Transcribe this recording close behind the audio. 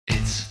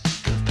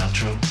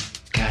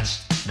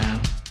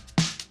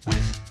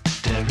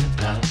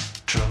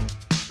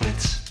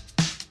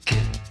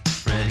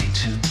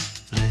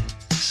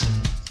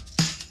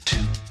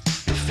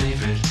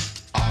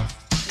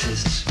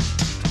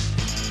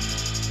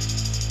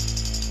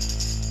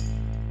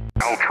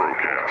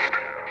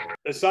Paltrocast.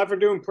 Aside from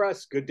doing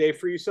press, good day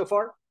for you so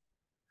far?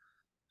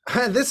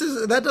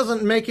 That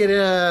doesn't make it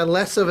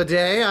less of a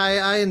day.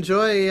 I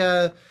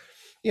enjoy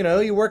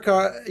you work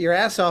your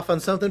ass off on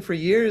something for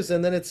years,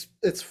 and then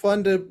it's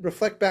fun to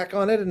reflect back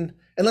on it, and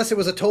unless it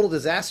was a total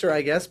disaster,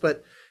 I guess,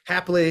 but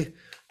happily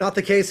not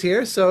the case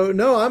here. So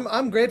no,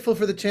 I'm grateful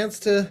for the chance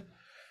to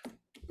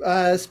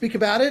speak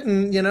about it,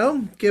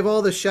 and give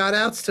all the shout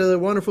outs to the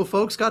wonderful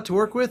folks got to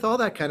work with, all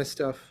that kind of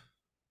stuff.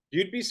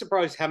 You'd be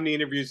surprised how many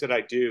interviews that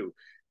I do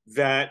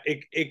that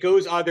it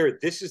goes either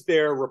this is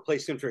their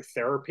replacement for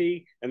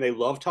therapy and they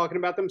love talking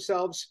about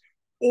themselves,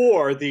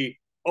 or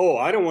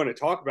I don't want to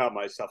talk about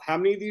myself. How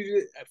many of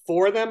these?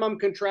 Four of them I'm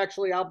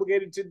contractually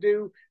obligated to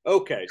do?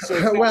 Okay.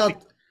 So Well,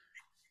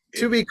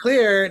 to be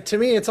clear, to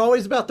me, it's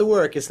always about the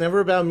work. It's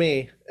never about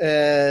me.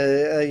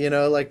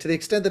 Like, to the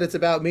extent that it's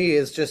about me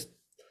is just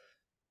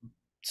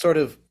sort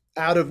of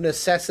out of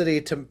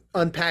necessity to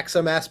unpack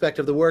some aspect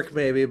of the work,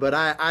 maybe. But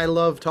I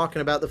love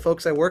talking about the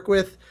folks I work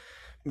with,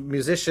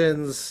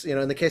 musicians.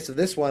 In the case of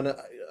this one,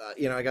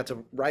 I got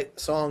to write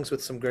songs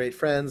with some great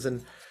friends,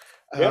 and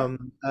yeah.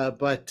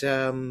 but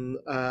then,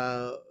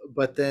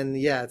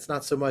 yeah, it's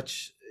not so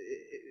much.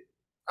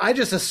 I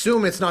just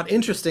assume it's not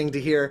interesting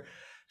to hear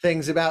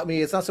things about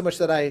me. It's not so much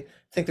that I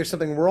think there's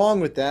something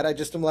wrong with that. I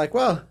just am like,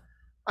 well,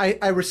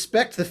 I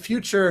respect the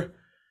future,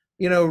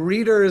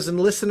 readers and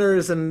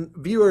listeners and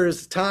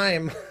viewers'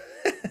 time.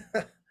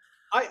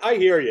 I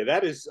hear you.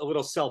 That is a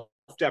little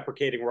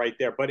self-deprecating right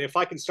there. But if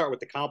I can start with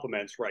the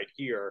compliments right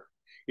here,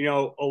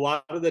 a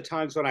lot of the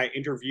times when I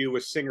interview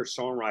a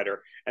singer-songwriter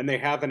and they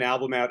have an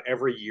album out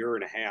every year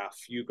and a half,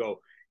 you go,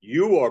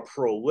 you are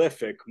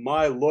prolific.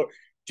 My Lord,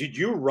 did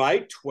you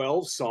write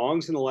 12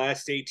 songs in the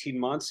last 18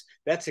 months?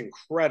 That's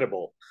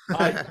incredible.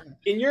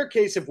 In your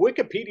case, if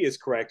Wikipedia is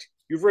correct,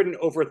 you've written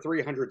over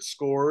 300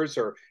 scores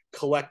or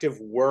collective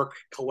work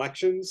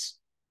collections.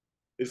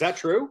 Is that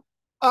true?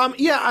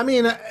 Yeah, I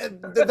mean,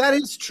 that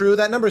is true.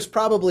 That number is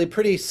probably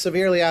pretty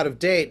severely out of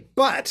date,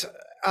 but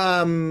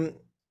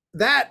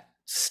that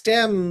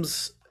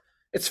stems.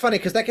 It's funny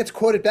because that gets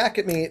quoted back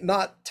at me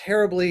not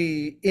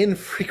terribly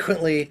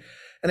infrequently,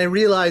 and I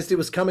realized it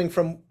was coming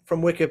from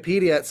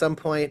Wikipedia at some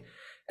point,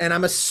 and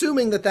I'm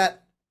assuming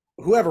that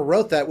whoever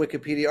wrote that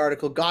Wikipedia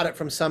article got it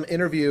from some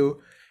interview,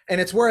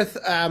 and it's worth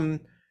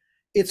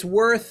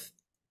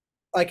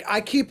like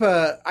I keep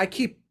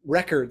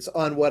records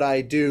on what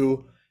I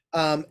do.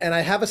 And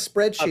I have a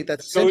spreadsheet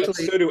that's so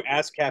essentially. So do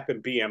ASCAP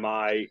and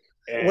BMI.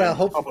 And well,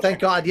 thank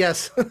God,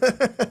 yes.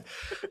 But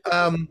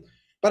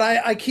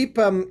I keep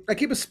a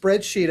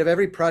spreadsheet of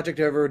every project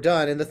I've ever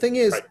done, and the thing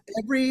is, right.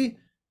 Every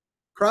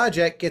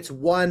project gets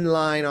one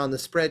line on the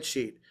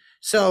spreadsheet.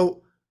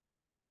 So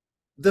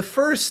the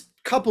first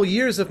couple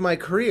years of my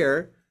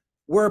career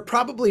were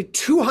probably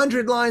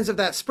 200 lines of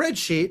that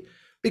spreadsheet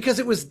because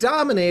it was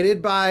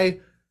dominated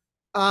by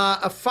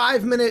a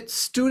 5-minute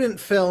student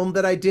film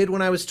that I did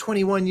when I was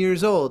 21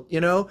 years old.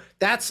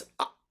 That's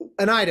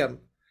an item.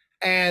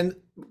 And,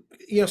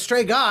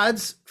 Stray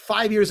Gods,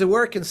 5 years of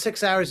work and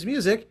 6 hours of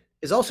music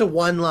is also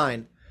one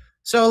line.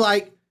 So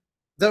like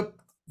the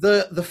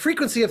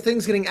frequency of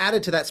things getting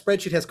added to that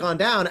spreadsheet has gone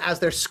down as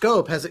their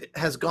scope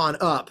has gone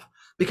up,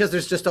 because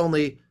there's just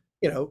only,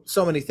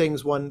 so many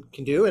things one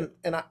can do. And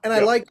yep. I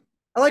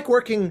like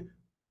working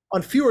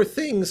on fewer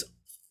things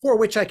for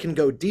which I can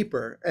go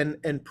deeper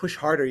and push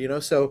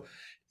harder, So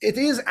it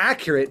is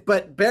accurate,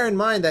 but bear in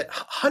mind that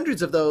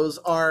hundreds of those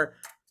are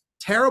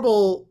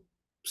terrible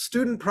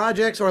student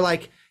projects, or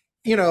like,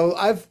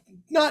 I've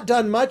not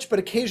done much, but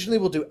occasionally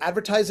we'll do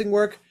advertising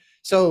work.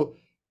 So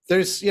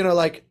there's,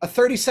 like a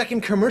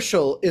 30-second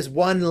commercial is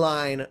one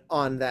line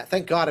on that.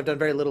 Thank God I've done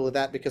very little of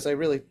that, because I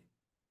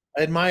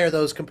admire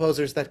those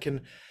composers that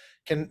can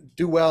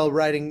do well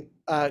writing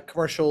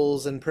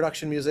commercials and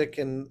production music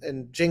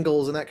and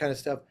jingles and that kind of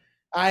stuff.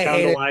 I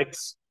hate it.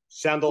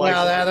 Sound alikes.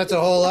 Well, that's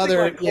a whole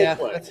other,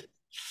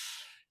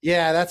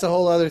 that's a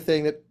whole other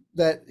thing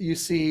that you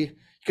see.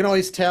 You can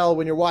always tell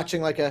when you're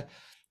watching like a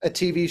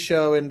TV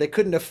show and they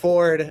couldn't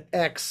afford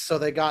X, so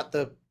they got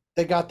the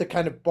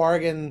kind of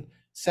bargain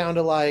sound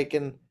alike.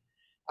 And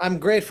I'm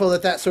grateful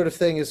that sort of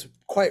thing is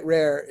quite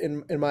rare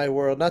in my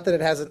world. Not that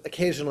it hasn't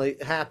occasionally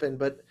happened,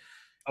 but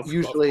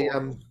usually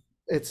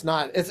it's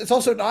not. It's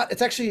also not.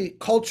 It's actually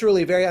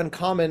culturally very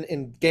uncommon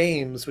in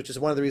games, which is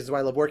one of the reasons why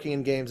I love working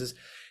in games. Is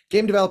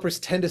game developers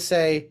tend to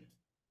say,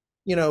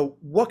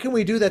 what can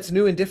we do that's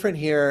new and different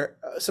here?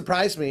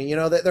 Surprise me.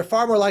 They're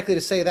far more likely to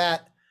say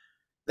that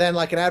than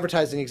like an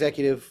advertising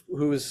executive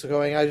who's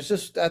going, I was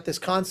just at this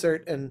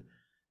concert and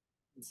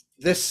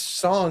this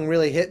song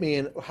really hit me,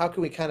 and how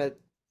can we kind of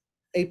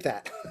ape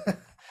that?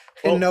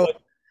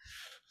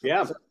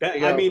 Yeah,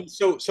 I mean,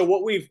 so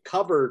what we've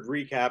covered,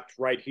 recapped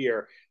right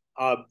here.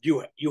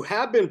 You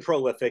have been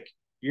prolific.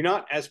 You're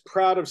not as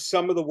proud of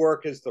some of the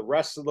work as the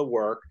rest of the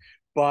work,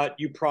 but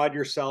you pride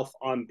yourself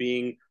on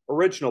being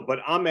original. But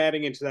I'm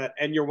adding into that,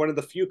 and you're one of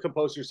the few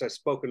composers I've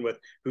spoken with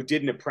who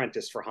did an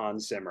apprentice for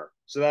Hans Zimmer.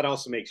 So that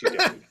also makes you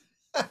different.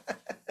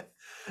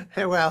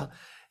 Well,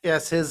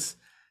 yes, his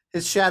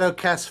shadow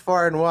casts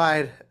far and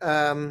wide.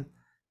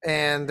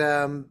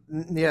 And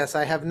yes,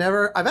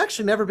 I've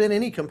actually never been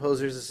any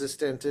composer's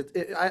assistant.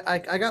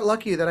 I got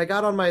lucky that I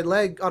got on my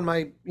leg,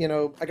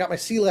 I got my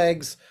sea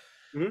legs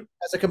Mhm.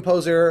 as a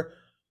composer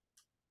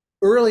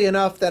early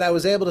enough that I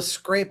was able to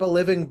scrape a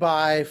living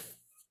by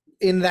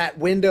in that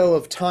window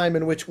of time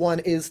in which one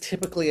is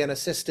typically an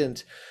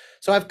assistant.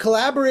 So I've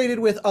collaborated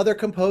with other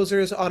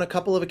composers on a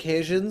couple of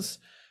occasions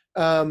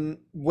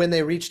when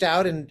they reached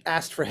out and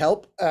asked for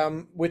help,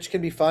 which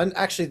can be fun.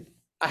 Actually,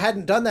 I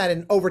hadn't done that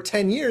in over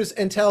 10 years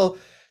until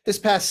this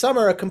past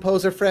summer. A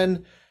composer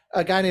friend,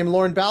 a guy named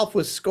Lauren Balfe,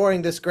 was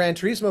scoring this Gran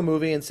Turismo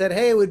movie and said,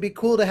 hey, it would be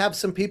cool to have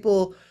some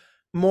people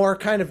more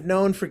kind of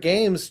known for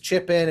games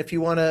chip in if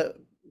you want to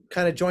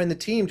kind of join the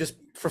team just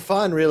for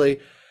fun, really.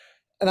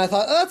 And I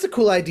thought, oh, that's a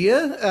cool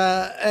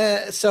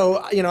idea.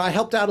 So, I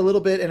helped out a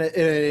little bit in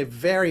a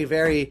very,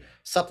 very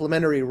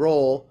supplementary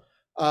role.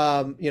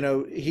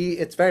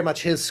 It's very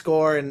much his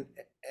score and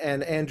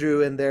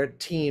Andrew and their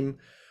team,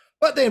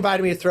 but they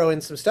invited me to throw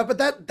in some stuff.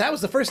 But that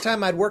was the first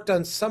time I'd worked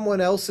on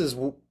someone else's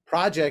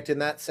project in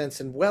that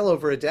sense in well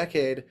over a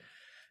decade.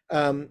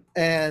 And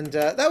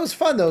that was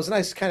fun. That was a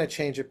nice kind of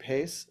change of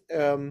pace.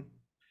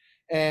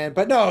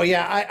 But no,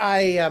 yeah,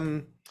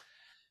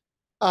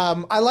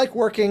 I like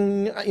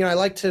working, I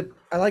like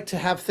to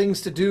have things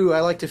to do.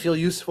 I like to feel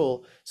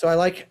useful. So I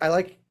like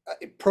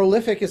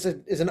prolific is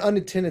an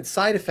unintended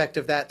side effect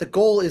of that. The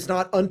goal is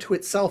not unto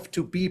itself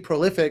to be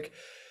prolific.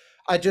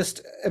 I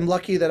just am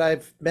lucky that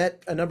I've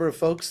met a number of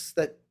folks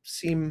that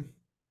seem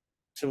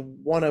to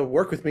want to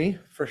work with me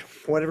for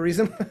whatever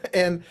reason.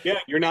 And Yeah,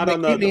 you're not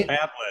on the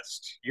bad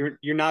list.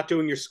 You're not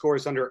doing your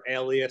scores under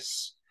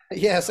alias.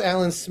 Yes,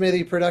 Alan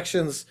Smithy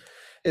Productions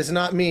is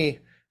not me.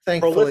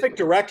 Thankfully. Prolific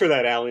director,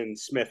 that Alan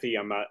Smithy,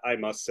 I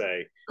must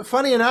say.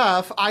 Funny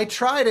enough, I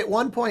tried at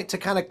one point to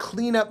kind of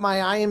clean up my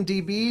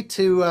IMDb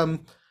to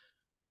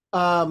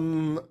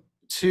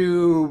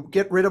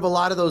get rid of a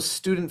lot of those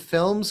student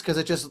films because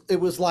it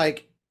was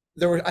like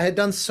I had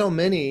done so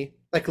many,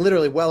 like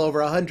literally well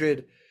over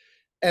 100,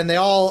 and they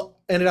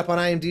all ended up on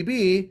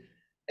IMDb,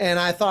 and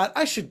I thought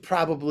I should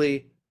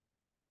probably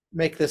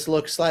make this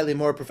look slightly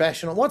more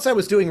professional. Once I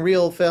was doing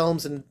real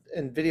films and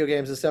video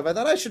games and stuff, I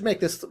thought I should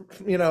make this,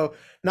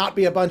 not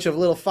be a bunch of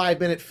little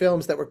 5-minute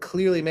films that were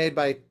clearly made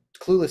by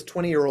clueless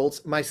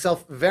 20-year-olds,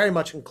 myself very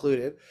much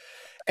included.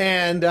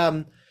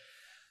 And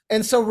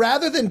so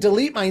rather than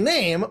delete my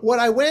name, what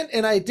I went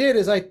and I did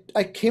is I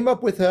came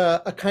up with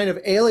a kind of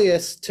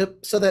alias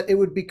so that it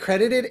would be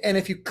credited. And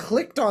if you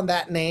clicked on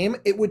that name,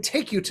 it would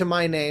take you to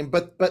my name.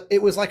 But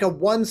it was like a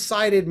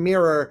one-sided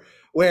mirror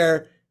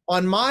where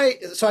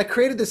so I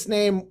created this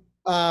name,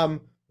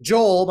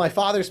 Joel, my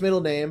father's middle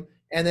name,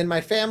 and then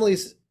my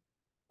family's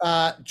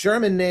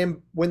German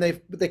name when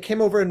they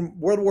came over in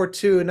World War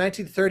II in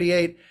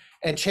 1938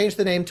 and changed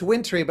the name to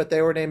Wintory, but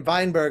they were named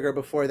Weinberger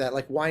before that,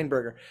 like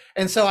Weinberger.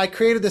 And so I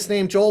created this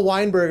name, Joel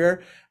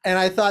Weinberger, and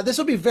I thought this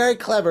will be very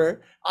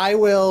clever. I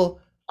will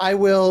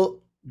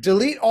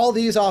delete all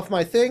these off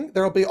my thing.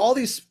 There will be all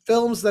these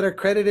films that are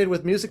credited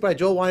with music by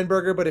Joel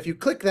Weinberger, but if you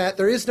click that,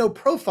 there is no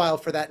profile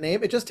for that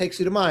name. It just takes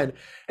you to mine.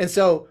 And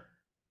so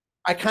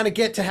I kind of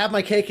get to have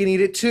my cake and eat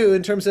it too,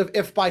 in terms of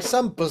if by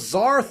some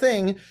bizarre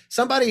thing,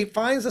 somebody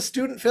finds a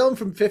student film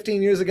from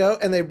 15 years ago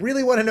and they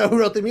really want to know who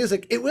wrote the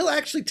music, it will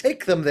actually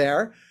take them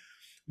there,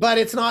 but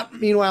it's not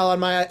meanwhile on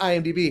my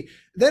IMDb.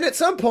 Then at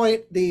some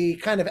point, the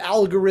kind of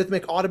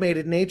algorithmic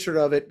automated nature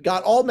of it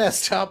got all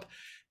messed up,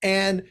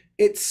 and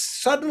it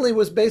suddenly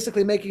was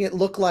basically making it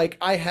look like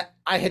I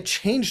had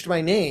changed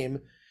my name,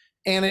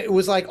 and it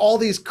was like all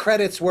these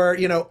credits were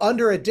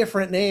under a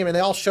different name, and they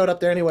all showed up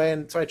there anyway.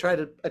 And so I tried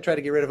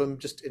to get rid of them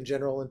just in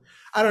general. And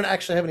I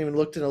haven't even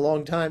looked in a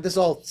long time. This is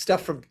all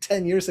stuff from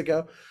 10 years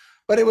ago,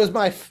 but it was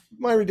my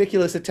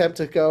ridiculous attempt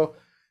to go,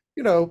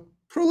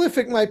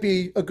 prolific might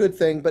be a good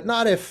thing, but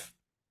not if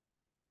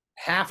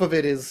half of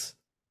it is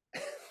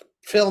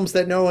films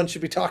that no one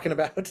should be talking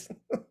about.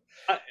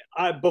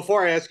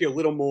 Before I ask you a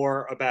little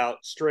more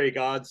about Stray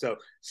Gods, though,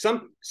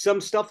 some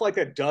stuff like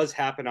that does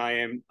happen. I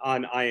am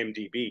on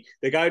IMDb.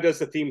 The guy who does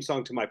the theme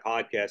song to my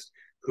podcast,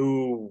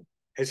 who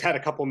has had a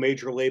couple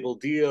major label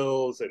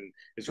deals and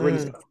has written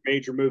stuff for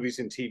major movies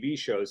and TV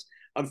shows.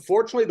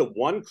 Unfortunately, the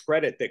one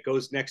credit that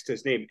goes next to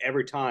his name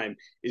every time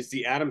is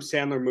the Adam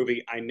Sandler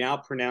movie, I Now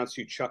Pronounce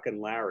You Chuck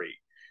and Larry.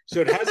 So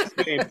it has his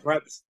name in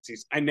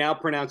parentheses, I Now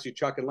Pronounce You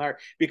Chuck and Larry,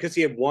 because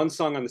he had one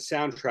song on the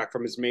soundtrack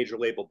from his major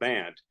label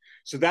band.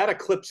 So that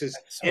eclipses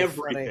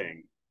everything.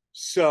 Funny.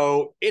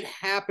 So it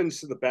happens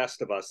to the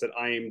best of us that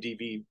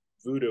IMDb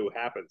voodoo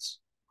happens.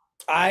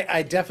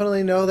 I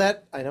definitely know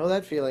that. I know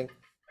that feeling.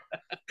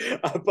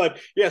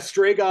 But yeah,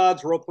 Stray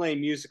Gods role-playing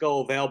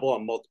musical, available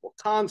on multiple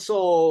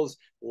consoles,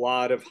 a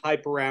lot of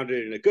hype around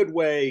it in a good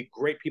way,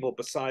 great people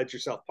besides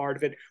yourself part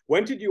of it.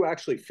 When did you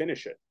actually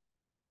finish it?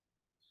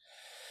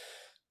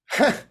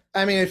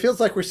 I mean, it feels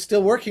like we're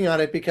still working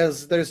on it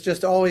because there's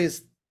just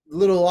always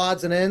little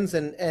odds and ends,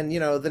 and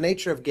the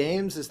nature of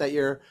games is that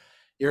you're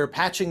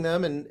patching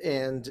them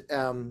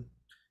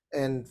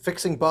and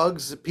fixing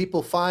bugs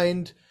people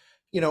find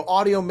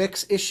audio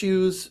mix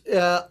issues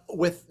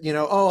with,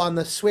 oh, on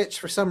the Switch,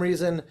 for some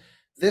reason,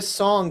 this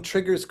song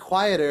triggers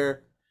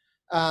quieter.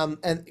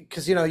 And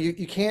because,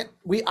 you can't,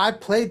 I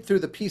played through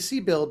the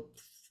PC build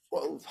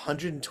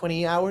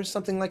 120 hours,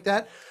 something like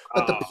that.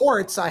 But the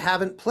ports I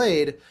haven't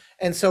played.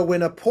 And so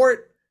when a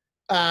port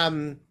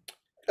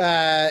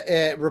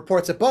it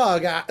reports a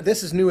bug,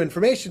 this is new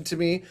information to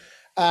me.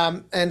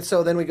 And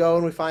so then we go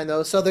and we find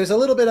those. So there's a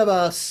little bit of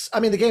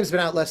the game's been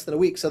out less than a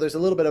week, so there's a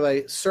little bit of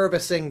a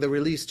servicing the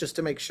release just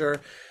to make sure.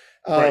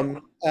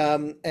 And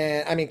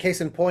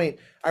case in point,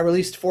 I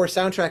released 4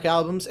 soundtrack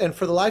albums, and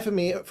for the life of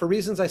me, for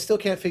reasons I still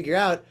can't figure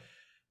out,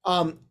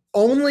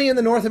 only in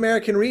the North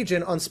American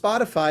region on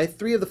Spotify,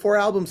 3 of the 4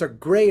 albums are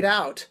grayed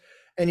out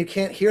and you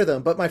can't hear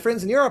them. But my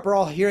friends in Europe are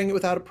all hearing it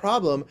without a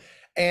problem.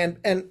 And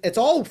it's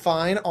all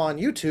fine on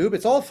YouTube.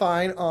 It's all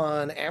fine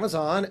on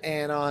Amazon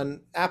and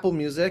on Apple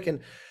Music.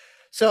 And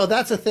so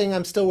that's a thing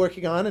I'm still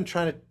working on and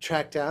trying to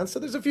track down. So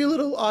there's a few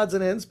little odds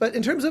and ends. But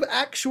in terms of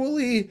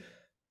actually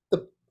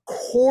the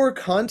core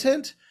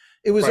content,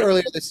 it was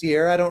earlier this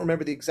year. I don't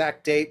remember the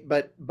exact date,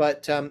 but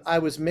I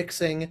was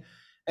mixing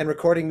and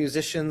recording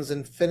musicians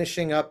and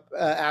finishing up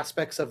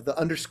aspects of the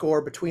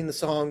underscore between the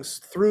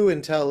songs through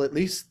until at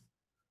least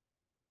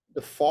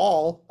the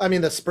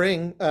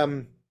spring.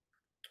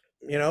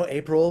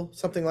 April,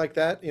 something like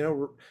that,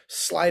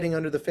 sliding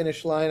under the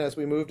finish line as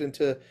we moved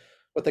into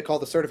what they call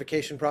the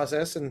certification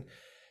process, and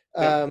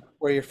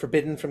where you're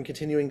forbidden from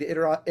continuing to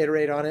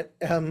iterate on it.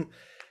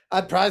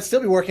 I'd probably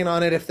still be working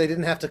on it if they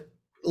didn't have to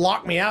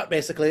lock me out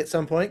basically at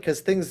some point, because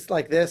things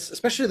like this,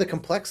 especially the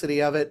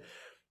complexity of it,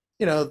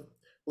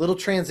 little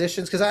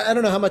transitions, because I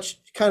don't know how much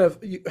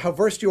how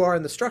versed you are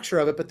in the structure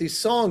of it, but these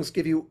songs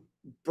give you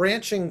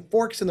branching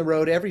forks in the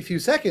road every few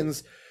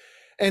seconds.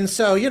 And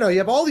so, you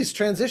have all these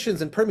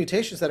transitions and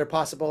permutations that are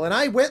possible. And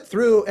I went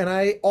through and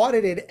I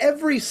audited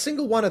every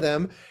single one of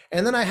them.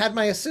 And then I had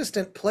my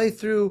assistant play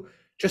through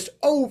just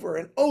over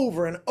and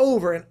over and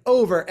over and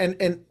over,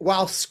 and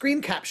while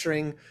screen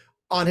capturing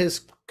on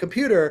his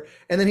computer.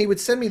 And then he would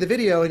send me the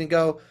video and he'd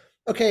go,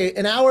 okay,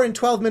 an hour and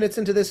 12 minutes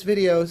into this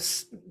video,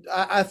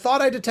 I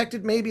thought I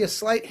detected maybe a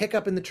slight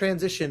hiccup in the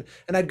transition.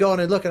 And I'd go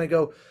and I'd look and I'd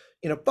go,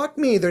 fuck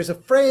me, there's a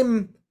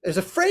frame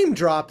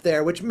drop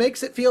there, which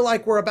makes it feel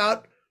like we're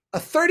about a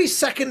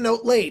 30-second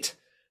note late.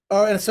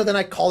 And so then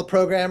I call the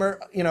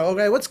programmer,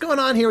 okay, what's going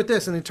on here with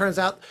this? And it turns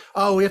out,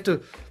 we have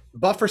to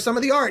buffer some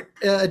of the art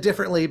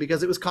differently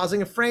because it was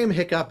causing a frame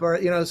hiccup, or,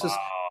 it's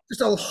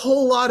just a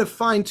whole lot of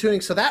fine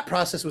tuning. So that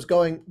process was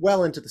going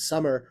well into the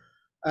summer,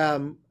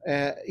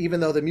 even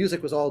though the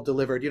music was all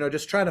delivered,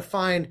 just trying to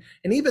find.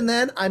 And even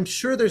then, I'm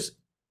sure there's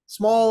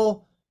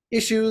small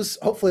issues.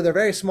 Hopefully they're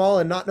very small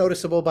and not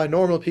noticeable by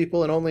normal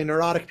people, and only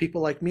neurotic people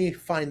like me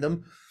find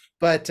them.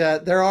 But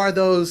there are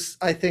those,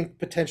 I think,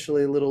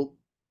 potentially little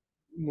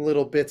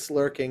bits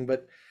lurking.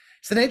 But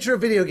it's the nature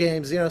of video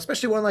games,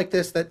 especially one like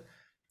this that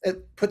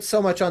it puts so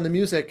much on the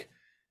music,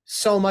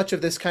 so much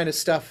of this kind of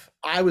stuff.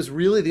 I was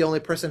really the only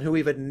person who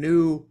even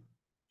knew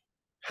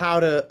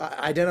how to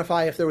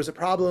identify if there was a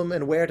problem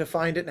and where to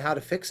find it and how to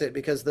fix it,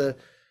 because there's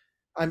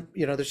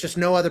just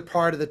no other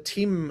part of the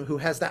team who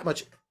has that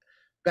much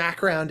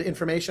background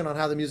information on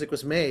how the music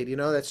was made.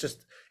 That's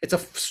just, it's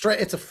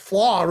a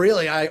flaw,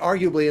 really,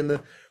 arguably, in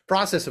the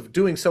process of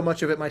doing so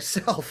much of it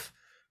myself.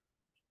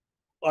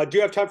 Do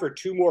you have time for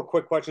 2 more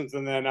quick questions,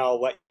 and then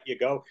I'll let you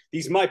go?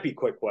 These might be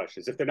quick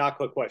questions. If they're not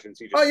quick questions,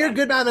 you're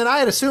good, man. And I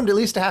had assumed at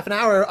least a half an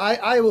hour.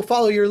 I will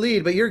follow your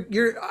lead, but you're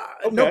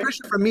okay. No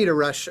pressure for me to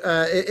rush.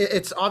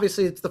 It's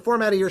obviously it's the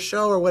format of your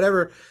show or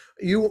whatever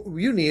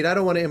you need. I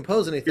don't want to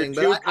impose anything.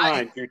 You're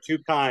too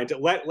kind.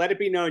 Let it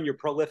be known you're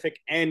prolific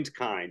and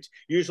kind.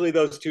 Usually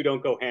those two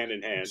don't go hand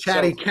in hand.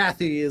 Chatty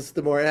Cathy is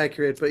the more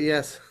accurate, but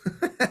yes.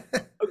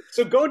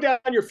 So going down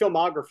your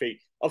filmography,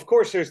 of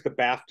course, there's the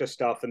BAFTA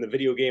stuff and the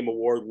video game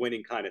award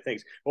winning kind of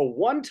things. But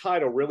one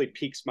title really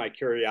piques my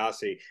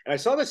curiosity. And I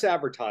saw this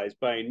advertised,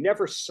 but I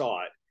never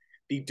saw it.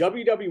 The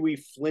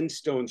WWE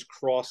Flintstones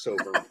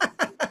crossover.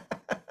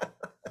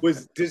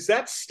 Does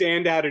that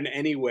stand out in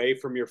any way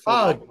from your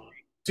filmography? Oh,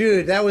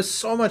 dude, that was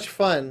so much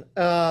fun.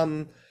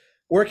 Tony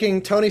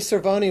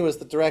Cervoni was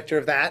the director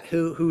of that,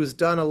 who's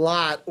done a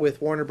lot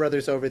with Warner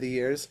Brothers over the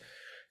years.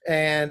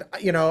 And,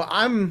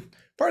 I'm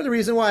part of the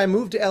reason why I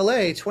moved to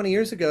LA 20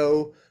 years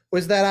ago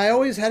was that I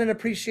always had an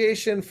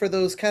appreciation for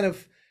those kind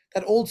of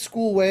that old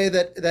school way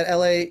that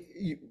LA,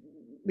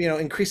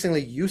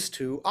 increasingly used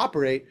to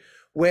operate,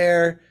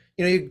 where,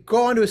 you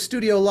go onto a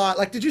studio lot.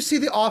 Like, did you see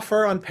the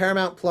offer on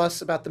Paramount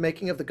Plus about the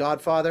making of The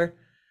Godfather?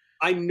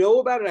 I know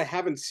about it. I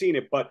haven't seen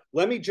it, but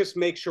let me just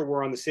make sure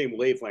we're on the same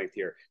wavelength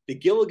here. The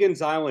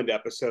Gilligan's Island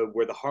episode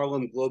where the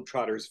Harlem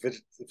Globetrotters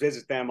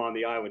visit them on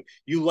the island.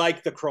 You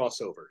like the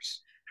crossovers?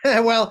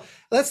 Well,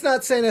 let's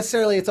not say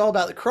necessarily it's all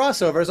about the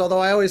crossovers, although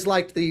I always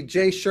liked the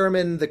Jay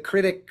Sherman, the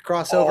critic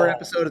crossover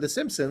episode of The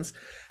Simpsons.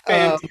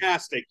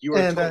 Fantastic. You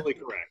are totally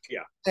correct.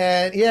 Yeah.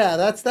 And yeah,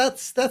 that's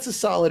a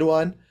solid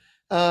one.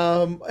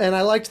 And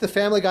I liked the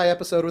Family Guy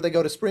episode where they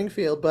go to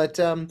Springfield, but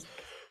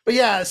But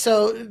yeah,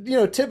 so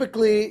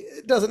typically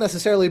it doesn't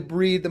necessarily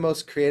breed the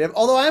most creative.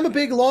 Although I am a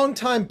big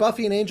longtime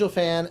Buffy and Angel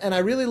fan, and I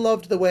really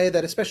loved the way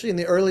that, especially in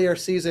the earlier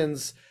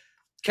seasons,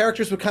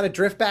 characters would kind of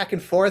drift back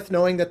and forth,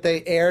 knowing that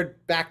they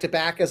aired back to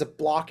back as a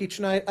block each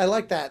night. I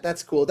like that.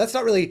 That's cool. That's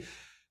not really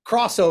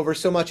crossover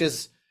so much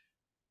as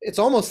it's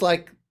almost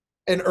like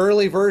an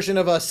early version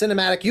of a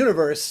cinematic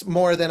universe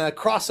more than a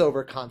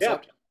crossover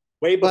concept. Yeah.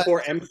 Way But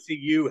before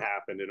MCU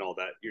happened and all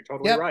that. You're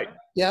totally yep, right.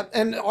 yep.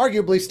 And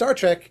arguably Star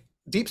Trek,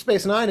 Deep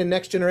Space Nine, and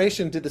Next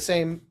Generation did the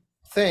same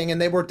thing,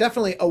 and they were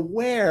definitely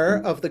aware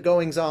of the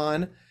goings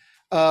on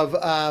of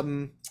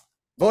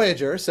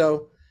Voyager.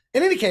 So,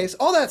 in any case,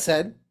 all that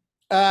said,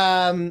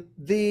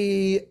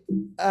 the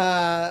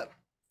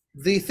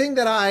thing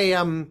that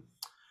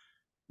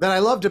I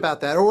loved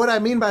about that, or what I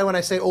mean by when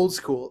I say old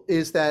school,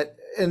 is that,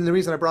 and the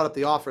reason I brought up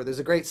The Offer, there's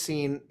a great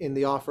scene in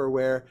The Offer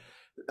where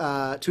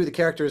two of the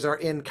characters are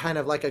in kind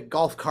of like a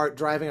golf cart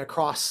driving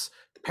across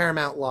the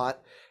Paramount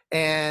lot,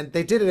 and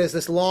they did it as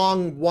this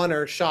long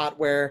oneer shot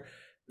where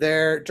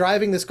they're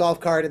driving this golf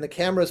cart and the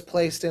camera's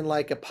placed in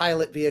like a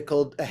pilot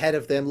vehicle ahead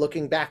of them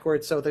looking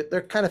backwards, so that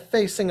they're kind of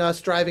facing us,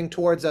 driving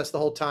towards us the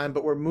whole time,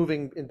 but we're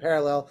moving in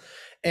parallel.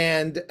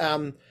 And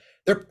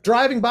they're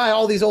driving by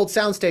all these old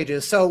sound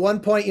stages. So at one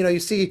point, you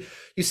see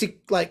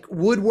like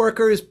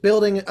woodworkers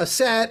building a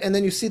set, and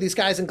then you see these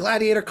guys in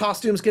gladiator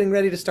costumes getting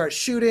ready to start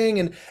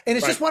shooting, and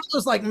it's just one of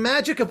those like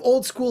magic of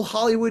old school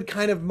Hollywood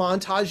kind of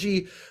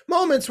montagey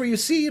moments where you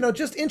see,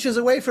 just inches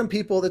away from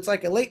people, that's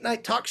like a late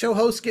night talk show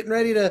host getting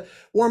ready to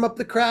warm up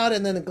the crowd,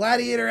 and then the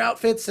gladiator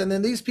outfits, and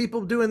then these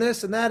people doing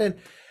this and that,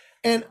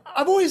 and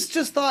I've always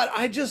just thought,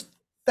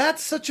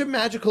 that's such a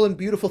magical and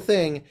beautiful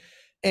thing,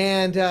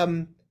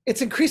 and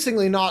it's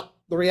increasingly not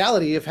the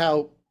reality of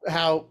how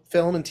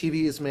film and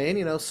TV is made.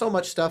 So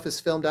much stuff is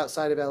filmed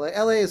outside of LA.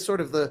 LA is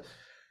sort of the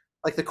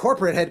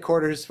corporate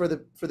headquarters for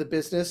the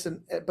business,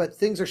 but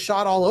things are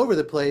shot all over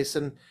the place.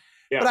 And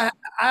but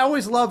I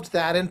always loved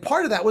that, and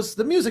part of that was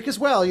the music as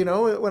well.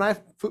 When I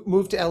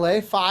moved to LA,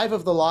 5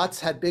 of the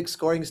lots had big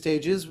scoring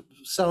stages: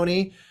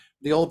 Sony,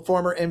 the old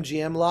former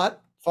MGM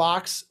lot,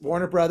 Fox,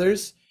 Warner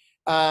Brothers,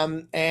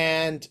 and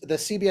the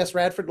CBS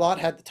Radford lot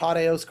had the Todd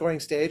AO scoring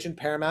stage, and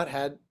Paramount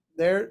had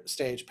their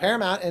stage.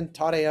 Paramount and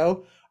Todd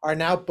AO are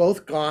now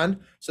both gone,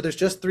 so there's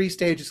just 3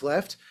 stages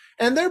left,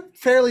 and they're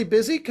fairly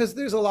busy because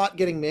there's a lot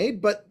getting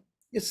made, but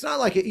it's not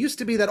like it used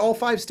to be that all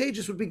 5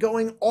 stages would be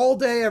going all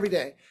day every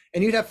day,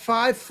 and you'd have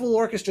 5 full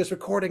orchestras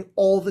recording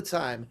all the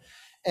time,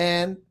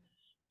 and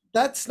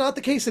that's not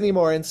the case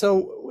anymore. And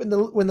so when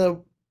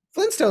the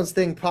Flintstones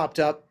thing popped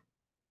up,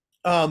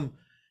 I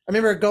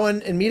remember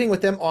going and meeting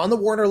with them on the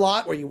Warner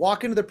lot, where you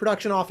walk into the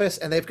production office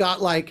and they've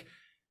got like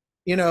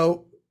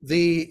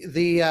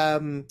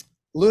the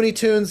Looney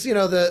Tunes,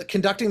 the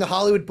conducting the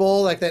Hollywood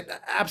Bowl, like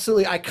that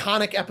absolutely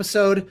iconic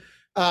episode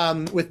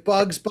with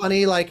Bugs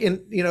Bunny, like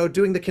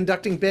doing the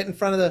conducting bit in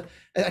front of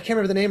I can't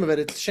remember the name of it.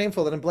 It's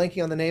shameful that I'm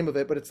blanking on the name of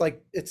it, but it's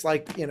like it's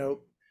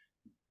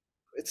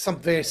some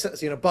very,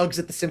 Bugs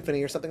at the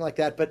Symphony or something like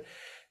that. But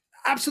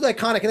absolutely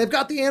iconic. And they've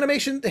got the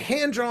animation, the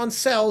hand-drawn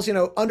cells,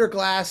 under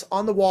glass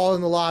on the wall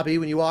in the lobby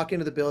when you walk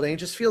into the building. It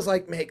just feels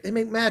like they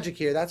make magic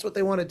here. That's what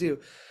they want to do.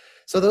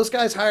 So those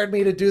guys hired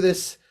me to do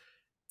this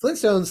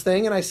Flintstones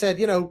thing, and I said,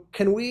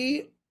 can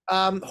we,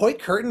 Hoyt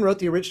Curtin wrote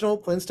the original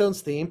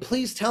Flintstones theme.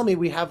 Please tell me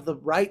we have the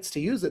rights to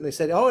use it. And they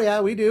said, oh yeah,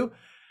 we do.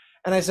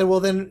 And I said, well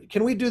then,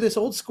 can we do this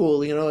old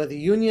school, at the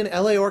Union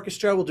LA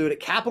Orchestra? We'll do it at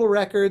Capitol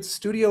Records,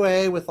 Studio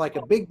A, with like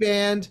a big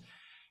band,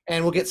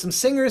 and we'll get some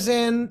singers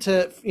in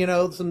to,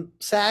 some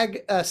SAG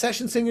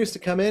session singers to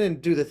come in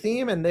and do the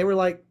theme. And they were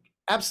like,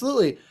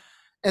 absolutely.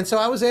 And so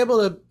I was able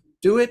to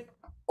do it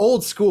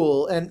old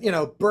school, and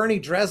Bernie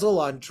Drezel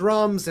on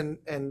drums,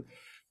 and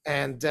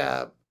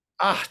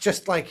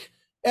just like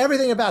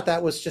everything about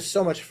that was just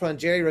so much fun.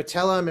 Jerry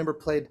Rotella, I remember,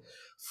 played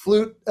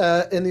flute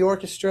in the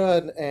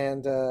orchestra,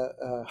 and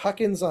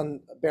Huckins on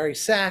Barry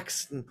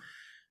sax,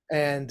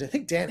 and I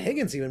think Dan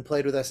Higgins even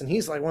played with us, and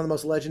he's like one of the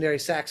most legendary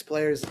sax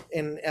players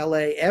in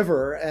LA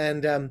ever.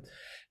 And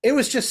it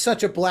was just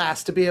such a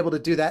blast to be able to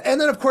do that, and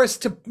then of course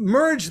to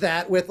merge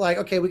that with like,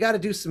 okay, we got to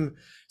do some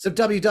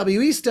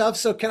WWE stuff,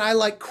 so can I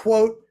like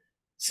quote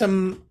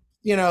some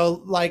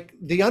like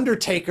the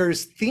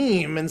Undertaker's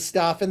theme and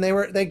stuff, and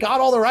they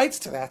got all the rights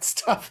to that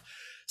stuff.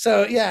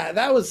 So yeah,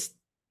 that was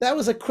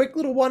a quick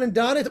little one and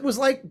done. It was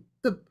like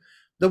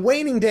the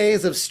waning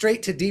days of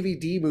straight to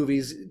DVD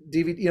movies,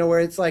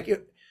 where it's like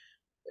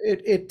I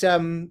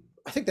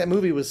think that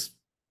movie was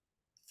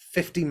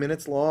 50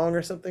 minutes long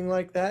or something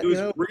like that. It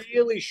was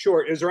really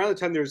short. It was around the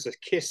time there was a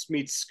Kiss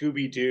meets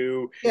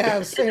Scooby-Doo.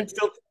 Yeah, same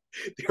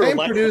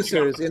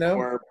producers,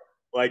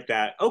 like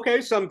that. Okay,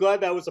 so I'm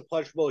glad that was a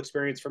pleasurable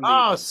experience from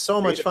so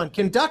much fun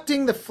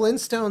conducting the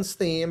Flintstones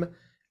theme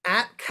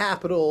at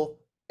Capitol,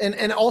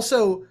 and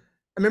also I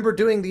remember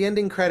doing the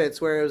ending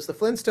credits where it was the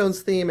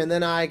Flintstones theme, and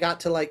then I got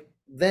to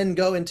then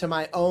go into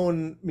my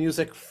own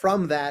music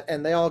from that,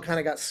 and they all kind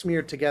of got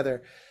smeared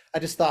together. I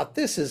just thought,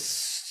 this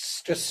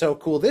is just so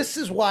cool. This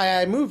is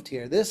why I moved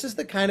here. This is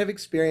the kind of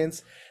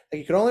experience that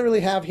you could only really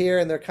have here,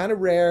 and they're kind of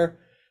rare.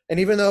 And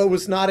even though it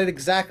was not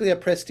exactly a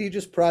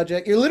prestigious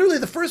project, you're literally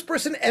the first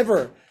person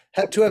ever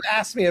to have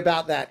asked me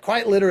about that,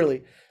 quite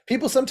literally.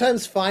 People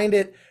sometimes find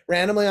it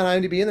randomly on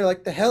IMDb and they're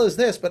like, the hell is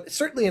this? But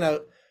certainly in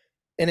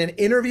an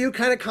interview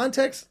kind of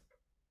context,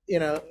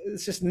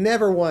 it's just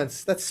never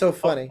once. That's so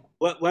funny.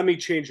 Let me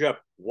change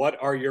up.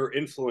 What are your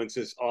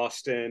influences,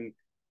 Austin?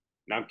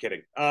 No, I'm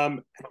kidding.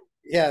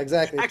 Yeah,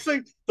 exactly.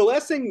 Actually, the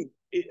last thing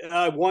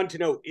I want to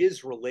know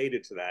is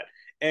related to that.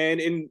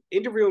 And in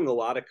interviewing a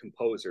lot of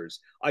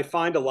composers, I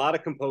find a lot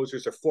of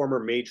composers are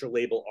former major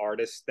label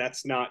artists.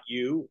 That's not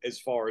you, as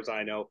far as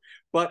I know.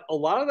 But a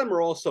lot of them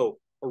are also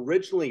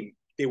originally,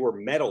 they were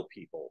metal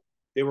people.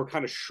 They were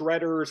kind of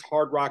shredders,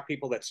 hard rock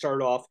people that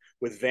started off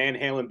with Van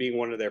Halen being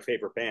one of their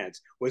favorite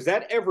bands. Was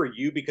that ever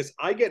you? Because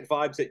I get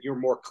vibes that you're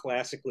more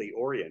classically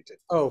oriented.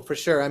 Oh, for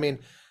sure. I mean,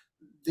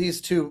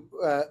 these two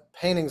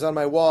paintings on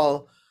my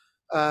wall,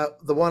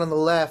 the one on the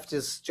left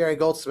is Jerry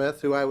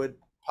Goldsmith, who I would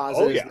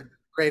posit is the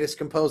greatest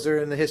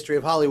composer in the history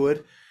of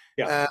Hollywood.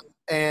 Yeah.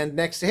 And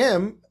next to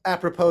him,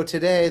 apropos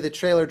today, the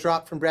trailer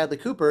drop from Bradley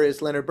Cooper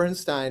is Leonard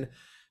Bernstein.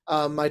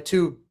 My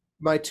two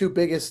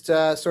biggest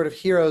sort of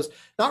heroes.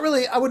 Not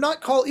really, I would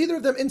not call either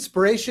of them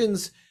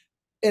inspirations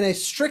in a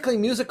strictly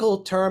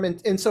musical term,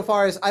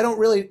 insofar as I don't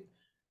really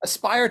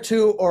aspire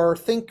to or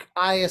think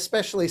I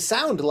especially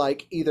sound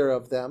like either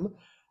of them.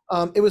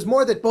 It was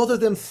more that both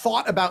of them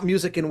thought about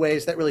music in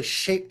ways that really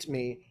shaped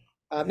me.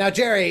 Now,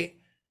 Jerry,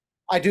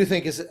 I do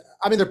think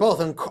they're both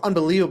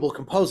unbelievable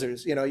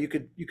composers. You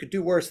could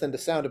do worse than to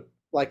sound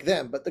like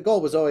them. But the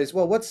goal was always,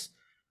 well, what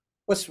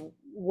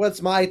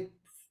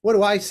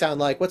do I sound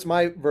like? What's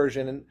my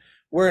version? And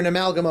we're an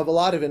amalgam of a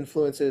lot of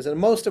influences, and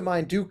most of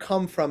mine do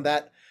come from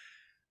that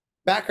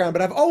background.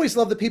 But I've always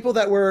loved the people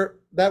that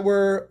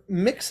were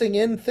mixing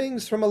in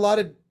things from a lot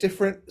of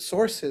different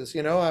sources.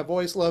 I've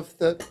always loved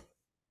the,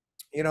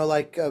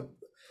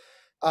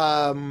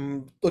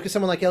 look at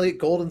someone like Elliot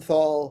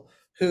Goldenthal,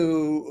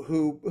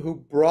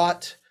 who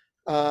brought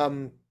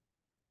a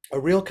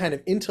real kind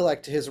of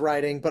intellect to his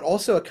writing, but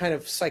also a kind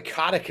of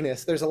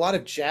psychoticness. There's a lot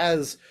of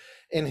jazz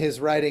in his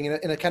writing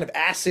in a kind of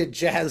acid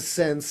jazz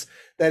sense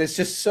that is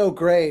just so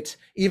great,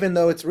 even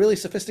though it's really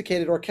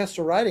sophisticated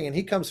orchestral writing. And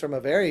he comes from a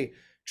very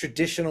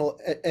traditional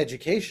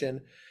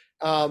education.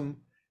 And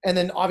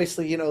then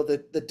obviously,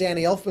 the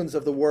Danny Elfmans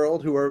of the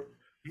world, who are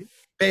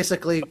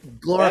basically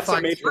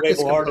glorifying. That's a major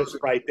label artist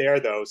right there,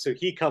 though. So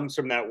he comes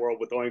from that world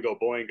with Oingo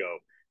Boingo.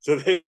 So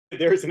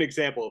there's an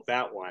example of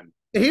that one.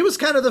 He was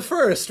kind of the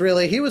first,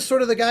 really. He was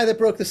sort of the guy that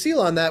broke the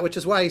seal on that, which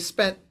is why he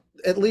spent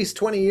at least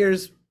 20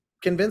 years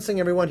convincing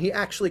everyone he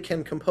actually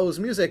can compose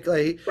music.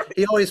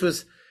 He's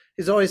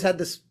always had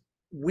this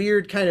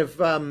weird kind of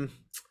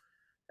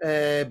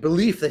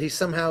belief that he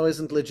somehow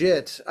isn't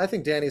legit. I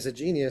think Danny's a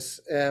genius.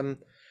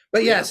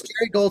 But yes,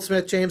 Jerry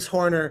Goldsmith, James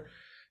Horner,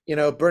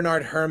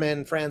 Bernard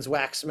Herrmann, Franz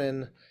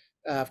Waxman,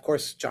 of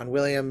course, John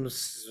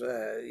Williams,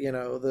 I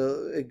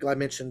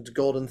mentioned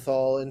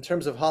Goldenthal. In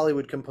terms of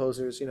Hollywood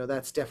composers,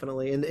 that's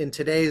definitely in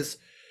today's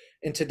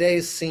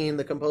scene,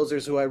 the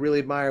composers who I really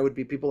admire would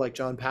be people like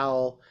John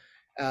Powell,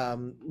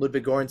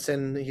 Ludwig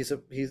Göransson.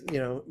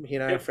 He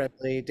and I are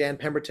friendly. Dan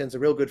Pemberton's a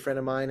real good friend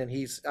of mine, and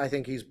I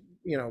think he's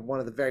one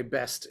of the very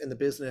best in the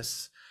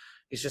business.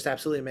 He's just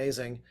absolutely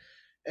amazing.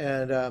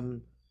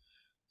 And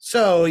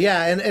so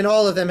yeah, and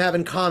all of them have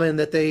in common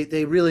that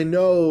they really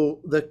know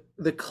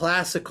the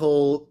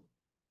classical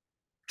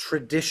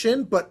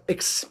tradition, but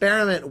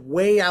experiment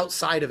way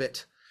outside of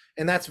it.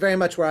 And that's very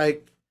much where I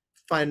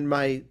find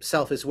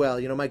myself as well.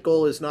 My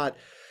goal is not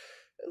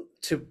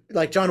to,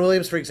 like John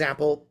Williams, for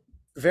example,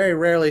 very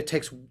rarely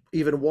takes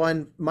even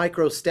one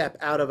micro step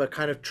out of a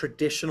kind of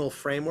traditional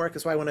framework.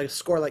 That's why when a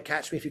score like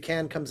Catch Me If You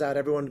Can comes out,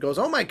 everyone goes,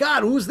 oh my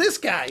God, who's this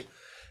guy?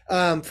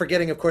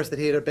 Forgetting, of course, that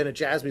he had been a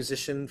jazz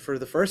musician for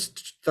the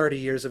first 30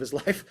 years of his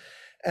life,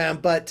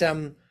 and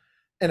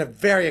a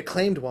very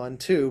acclaimed one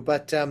too.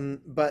 But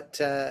on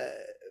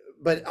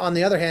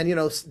the other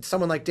hand,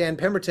 someone like Dan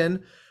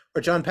Pemberton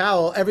or John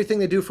Powell, everything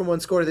they do from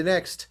one score to the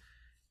next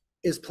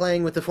is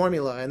playing with the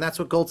formula, and that's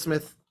what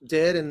Goldsmith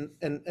did,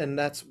 and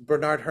that's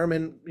Bernard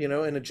Herrmann, in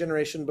a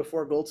generation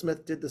before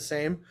Goldsmith did the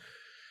same.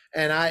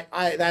 And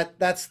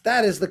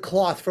that is the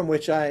cloth from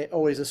which I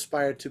always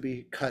aspired to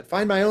be cut.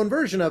 Find my own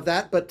version of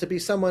that, but to be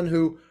someone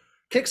who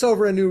kicks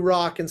over a new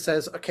rock and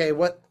says, okay,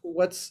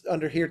 what's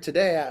under here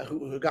today?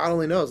 Who God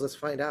only knows. Let's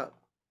find out.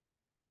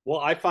 Well,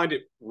 I find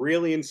it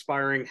really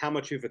inspiring how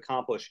much you've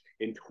accomplished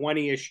in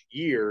 20-ish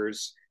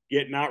years,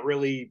 yet not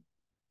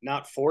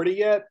 40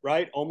 yet,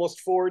 right? Almost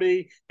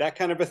 40, that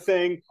kind of a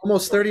thing.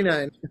 Almost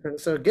 39.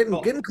 So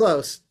getting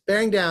close,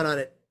 bearing down on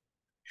it.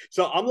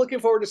 So I'm looking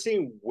forward to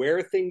seeing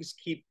where things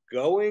keep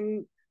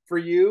going for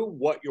you,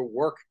 what your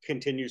work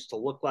continues to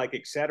look like,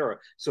 etc.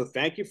 So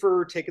thank you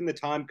for taking the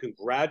time.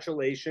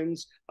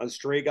 Congratulations on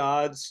Stray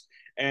Gods.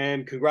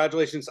 And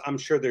congratulations, I'm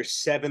sure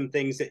there's 7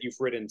 things that you've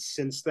written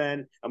since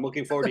then. I'm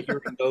looking forward to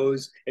hearing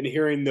those and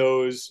hearing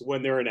those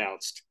when they're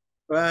announced.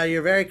 Well,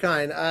 you're very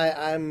kind.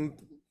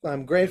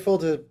 I'm grateful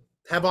to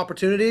have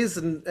opportunities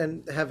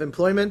and have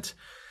employment.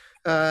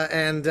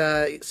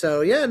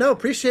 So yeah, no,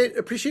 appreciate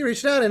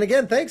reaching out. And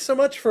again, thanks so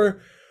much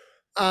for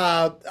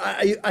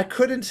I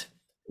couldn't,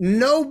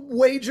 no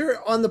wager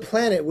on the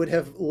planet would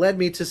have led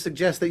me to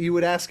suggest that you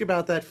would ask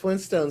about that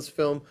Flintstones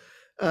film.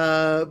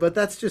 But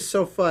that's just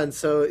so fun.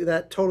 So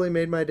that totally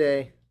made my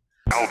day.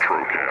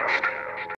 Paltrow.